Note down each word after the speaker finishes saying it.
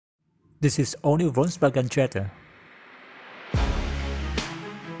This is only Volkswagen Jetta.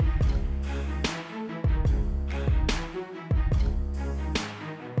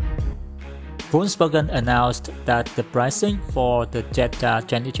 Volkswagen announced that the pricing for the Jetta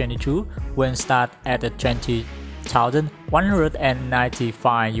 2022 will start at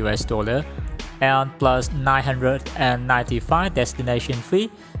 $20,195 and plus $995 destination fee,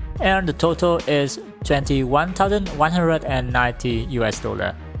 and the total is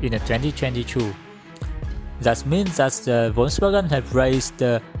 $21,190 in the 2022. That means that the Volkswagen have raised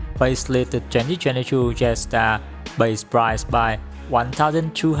the facelift 2022 Jetta base price by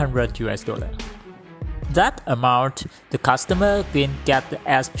 $1,200. That amount, the customer can get the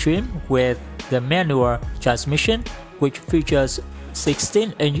S trim with the manual transmission, which features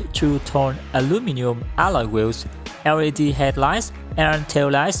 16-inch two-tone aluminum alloy wheels, LED headlights and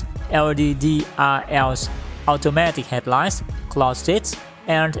taillights, LED DRLs, automatic headlights, cloth seats,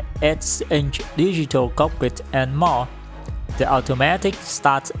 and 8-inch digital cockpit and more. The automatic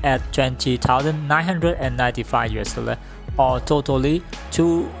starts at $20,995 or totally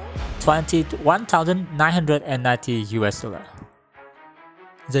to $21,990.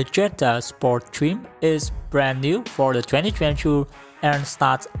 The Jetta Sport trim is brand new for the 2022 and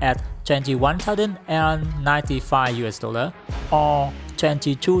starts at $21,095 or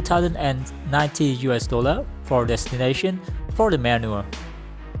 $22,090 for destination for the manual.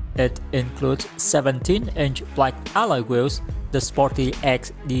 It includes 17-inch black alloy wheels, the Sporty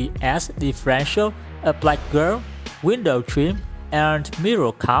XDS differential, a black grille, window trim, and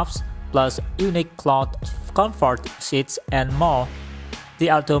mirror cups, plus unique cloth comfort seats and more.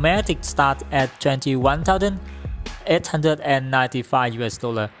 The automatic starts at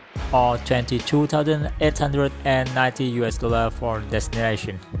 $21,895 or $22,890 for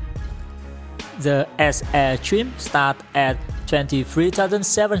destination. The SR trim starts at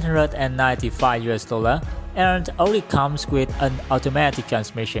 $23,795 and only comes with an automatic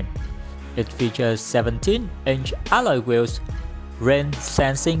transmission. It features 17-inch alloy wheels,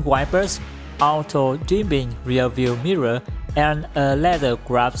 rain-sensing wipers, auto-dimming rear-view mirror, and a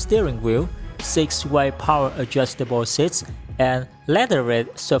leather-wrapped steering wheel, 6-way power-adjustable seats, and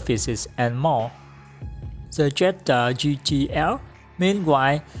leather-red surfaces and more. The Jetta GLI,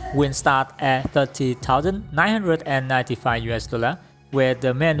 meanwhile, will start at $30,995 with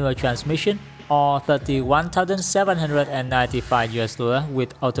the manual transmission or $31,795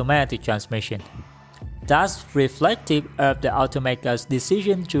 with automatic transmission. That's reflective of the automaker's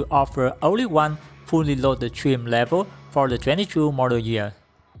decision to offer only one fully loaded trim level for the 22 model year.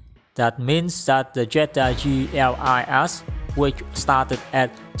 That means that the Jetta GLI S, which started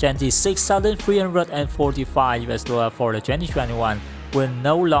at $26,345 for the 2021, will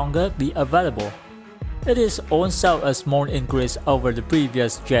no longer be available. It is also a small increase over the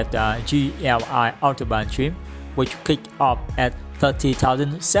previous Jetta GLI Autobahn trim, which kicked off at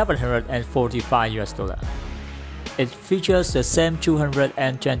 $30,745. It features the same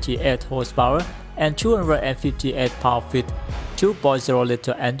 228 horsepower and 258 pound-feet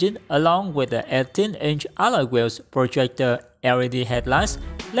 2.0-liter engine, along with the 18-inch alloy wheels, projector LED headlights,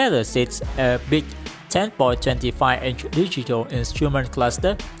 leather seats, a big 10.25-inch digital instrument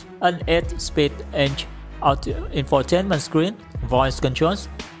cluster, an 8-speed infotainment screen, voice controls,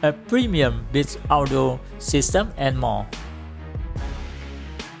 a premium Beats audio system, and more.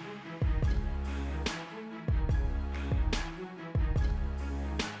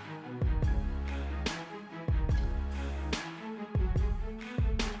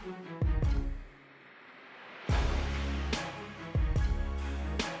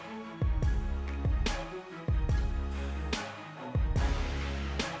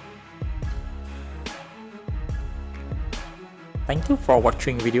 Thank you for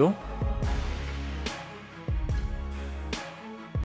watching video.